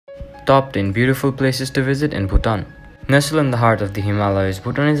Top 10 Beautiful Places to Visit in Bhutan. Nestled in the heart of the Himalayas,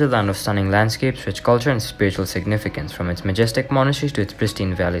 Bhutan is a land of stunning landscapes, rich culture and spiritual significance. From its majestic monasteries to its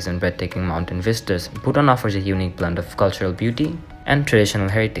pristine valleys and breathtaking mountain vistas, Bhutan offers a unique blend of cultural beauty and traditional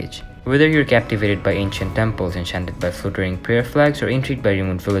heritage. Whether you're captivated by ancient temples, enchanted by fluttering prayer flags, or intrigued by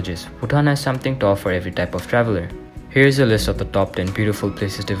remote villages, Bhutan has something to offer every type of traveler. Here's a list of the top 10 beautiful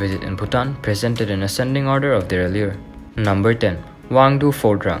places to visit in Bhutan, presented in ascending order of their allure. Number 10. Wangdo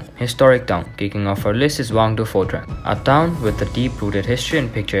Fort Rang, historic town. Kicking off our list is Wangdo Fort Rang, a town with a deep-rooted history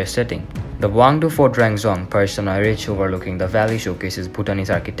and picturesque setting. The Wangdo Fort Rang Zong, perched on a ridge overlooking the valley, showcases Bhutanese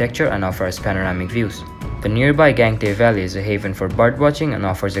architecture and offers panoramic views. The nearby Gangte Valley is a haven for birdwatching and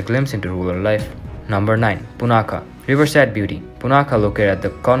offers a glimpse into rural life. Number 9. Punakha, riverside beauty. Punakha, located at the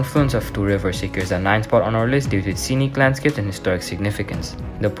confluence of two rivers, secures the 9th spot on our list due to its scenic landscapes and historic significance.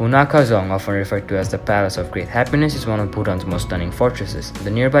 The Punakha Zong, often referred to as the Palace of Great Happiness, is one of Bhutan's most stunning fortresses. The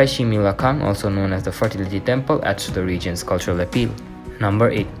nearby Shimilakang, also known as the Fertility Temple, adds to the region's cultural appeal.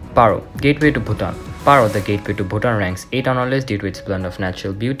 Number 8. Paro, gateway to Bhutan. Paro, the gateway to Bhutan, ranks 8 on our list due to its blend of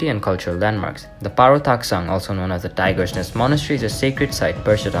natural beauty and cultural landmarks. The Paro Taksang, also known as the Tiger's Nest Monastery, is a sacred site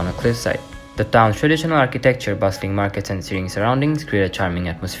perched on a cliffside. The town's traditional architecture, bustling markets and serene surroundings create a charming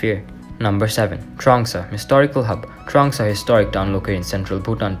atmosphere. Number 7. Trongsa, historical hub. Trongsa, historic town located in central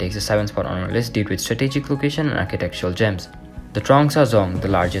Bhutan, takes the 7th spot on our list due to its strategic location and architectural gems. The Trongsa Zong, the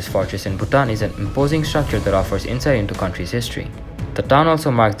largest fortress in Bhutan, is an imposing structure that offers insight into the country's history. The town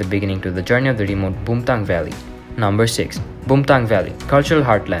also marks the beginning to the journey of the remote Bumtang Valley. Number 6. Bumtang Valley, cultural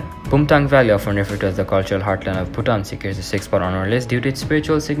heartland. Bumtang Valley, often referred to as the cultural heartland of Bhutan, secures the 6th spot on our list due to its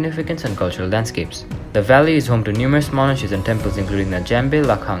spiritual significance and cultural landscapes. The valley is home to numerous monasteries and temples, including the Jambe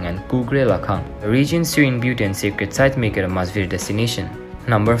Lakhang and Kugre Lakhang. The region's serene beauty and sacred sites make it a must-visit destination.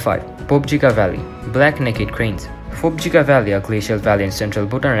 Number 5. Phobjikha Valley, black-necked cranes. Phobjikha Valley, a glacial valley in central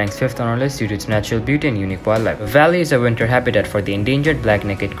Bhutan, ranks 5th on our list due to its natural beauty and unique wildlife. The valley is a winter habitat for the endangered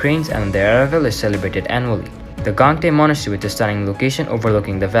black-necked cranes, and their arrival is celebrated annually. The Gangte Monastery, with a stunning location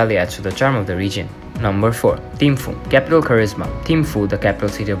overlooking the valley, adds to the charm of the region. Number 4. Thimphu, capital charisma. Thimphu, the capital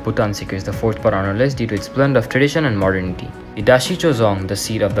city of Bhutan, secures the 4th spot on our list due to its blend of tradition and modernity. The Dashicho Zong, the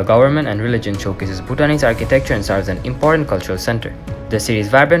seat of the government and religion, showcases Bhutanese architecture and serves an important cultural center. The city's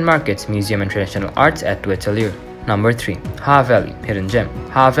vibrant markets, museum and traditional arts add to its allure. Number 3. Ha Valley, hidden gem.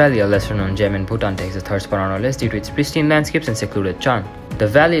 Ha Valley, a lesser-known gem in Bhutan, takes the 3rd spot on our list due to its pristine landscapes and secluded charm. The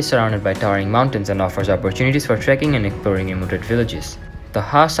valley is surrounded by towering mountains and offers opportunities for trekking and exploring remote villages. The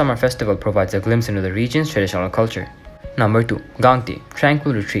Ha Summer Festival provides a glimpse into the region's traditional culture. Number 2. Gangte,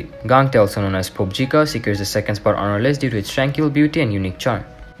 tranquil retreat. Gangte, also known as Phobjikha, secures the 2nd spot on our list due to its tranquil beauty and unique charm.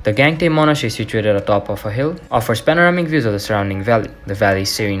 The Gangte Monastery, situated at the top of a hill, offers panoramic views of the surrounding valley. The valley's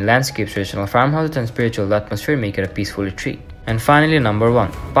serene landscapes, traditional farmhouses, and spiritual atmosphere make it a peaceful retreat. And finally, number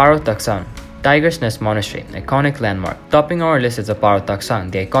 1. Paro Taksang, Tiger's Nest Monastery, iconic landmark. Topping our list is the Paro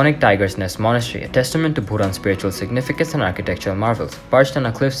Taksang, the iconic Tiger's Nest Monastery, a testament to Bhutan's spiritual significance and architectural marvels. Perched on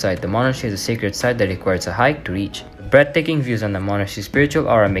a cliffside, the monastery is a sacred site that requires a hike to reach. The breathtaking views on the monastery's spiritual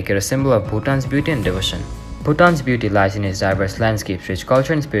aura make it a symbol of Bhutan's beauty and devotion. Bhutan's beauty lies in its diverse landscapes, rich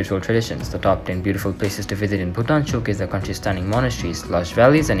culture and spiritual traditions. The top 10 beautiful places to visit in Bhutan showcase the country's stunning monasteries, lush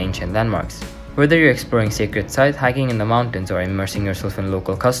valleys, and ancient landmarks. Whether you're exploring sacred sites, hiking in the mountains, or immersing yourself in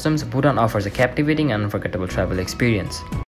local customs, Bhutan offers a captivating and unforgettable travel experience.